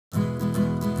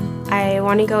I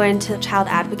want to go into child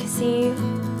advocacy,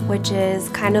 which is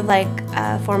kind of like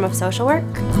a form of social work.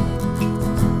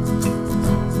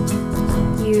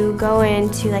 You go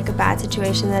into like a bad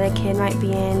situation that a kid might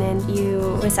be in, and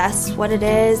you assess what it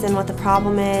is and what the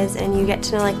problem is, and you get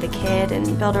to know like the kid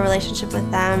and build a relationship with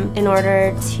them in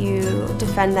order to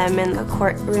defend them in a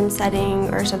courtroom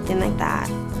setting or something like that.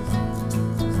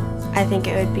 I think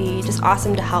it would be just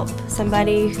awesome to help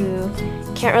somebody who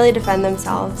can't really defend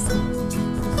themselves.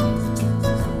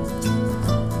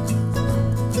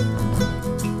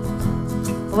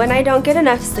 When I don't get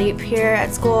enough sleep here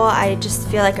at school, I just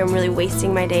feel like I'm really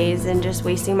wasting my days and just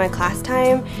wasting my class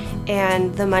time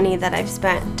and the money that I've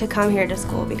spent to come here to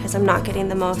school because I'm not getting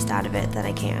the most out of it that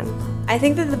I can. I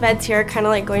think that the beds here are kind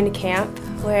of like going to camp,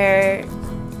 where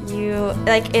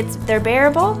they're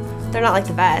bearable. They're not like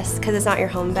the best because it's not your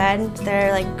home bed.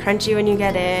 They're like crunchy when you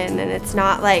get in, and it's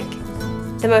not like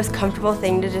the most comfortable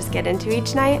thing to just get into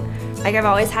each night. Like, I've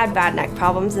always had bad neck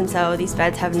problems, and so these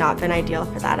beds have not been ideal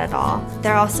for that at all.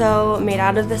 They're also made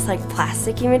out of this like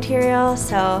plasticky material,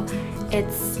 so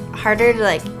it's harder to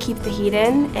like keep the heat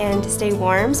in and to stay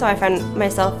warm, so I find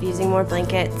myself using more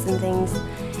blankets and things,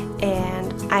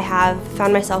 and I have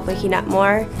found myself waking up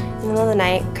more in the middle of the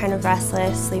night, kind of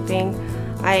restless, sleeping.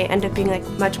 I end up being like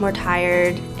much more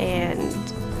tired, and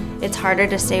it's harder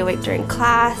to stay awake during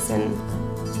class, and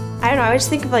I don't know, I just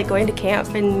think of like going to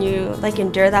camp and you like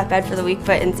endure that bed for the week,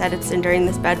 but instead it's enduring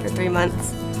this bed for 3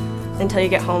 months until you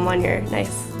get home on your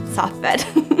nice soft bed.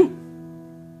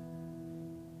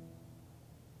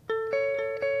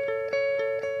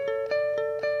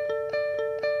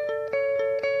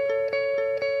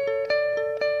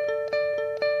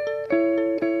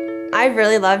 I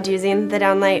really loved using the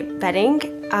Downlite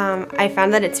bedding. I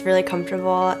found that it's really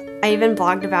comfortable. I even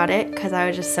blogged about it because I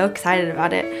was just so excited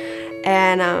about it.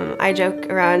 And I joke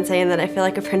around saying that I feel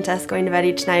like a princess going to bed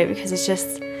each night because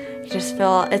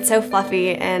it's so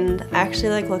fluffy, and I actually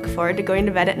like look forward to going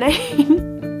to bed at night.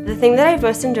 The thing that I've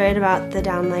most enjoyed about the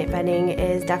Downlite bedding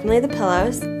is definitely the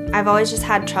pillows. I've always just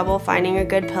had trouble finding a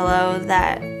good pillow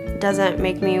that doesn't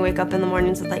make me wake up in the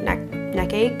mornings with like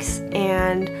neck aches,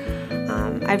 and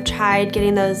I've tried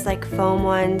getting those like foam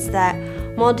ones that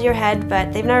mold to your head,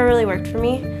 but they've never really worked for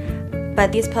me.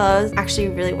 But these pillows actually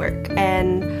really work,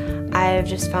 and I've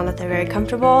just found that they're very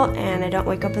comfortable, and I don't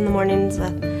wake up in the mornings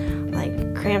with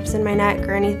like cramps in my neck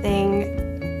or anything.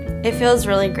 It feels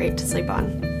really great to sleep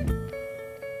on.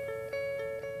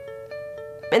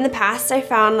 In the past, I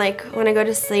found like when I go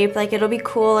to sleep, like it'll be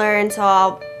cooler, and so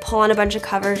I'll pull on a bunch of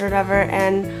covers or whatever,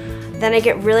 and then I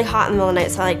get really hot in the middle of the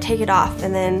night, so I like take it off,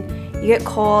 and then you get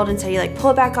cold, and so you like pull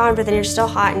it back on, but then you're still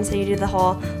hot, and so you do the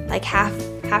whole like half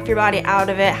your body out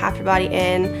of it, half your body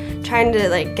in, trying to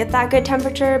like get that good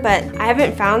temperature. But I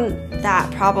haven't found that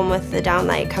problem with the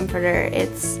Downlite comforter.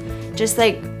 It's just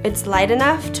like, it's light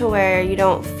enough to where you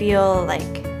don't feel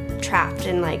like trapped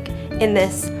in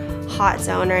this hot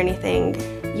zone or anything.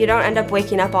 You don't end up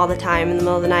waking up all the time in the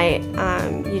middle of the night.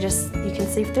 You can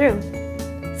sleep through.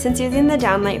 Since using the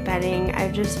Downlite bedding,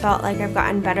 I've just felt like I've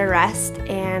gotten better rest,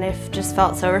 and I've just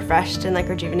felt so refreshed and like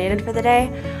rejuvenated for the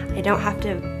day. I don't have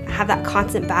to have that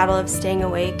constant battle of staying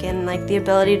awake and like the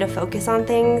ability to focus on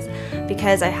things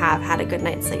because I have had a good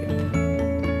night's sleep.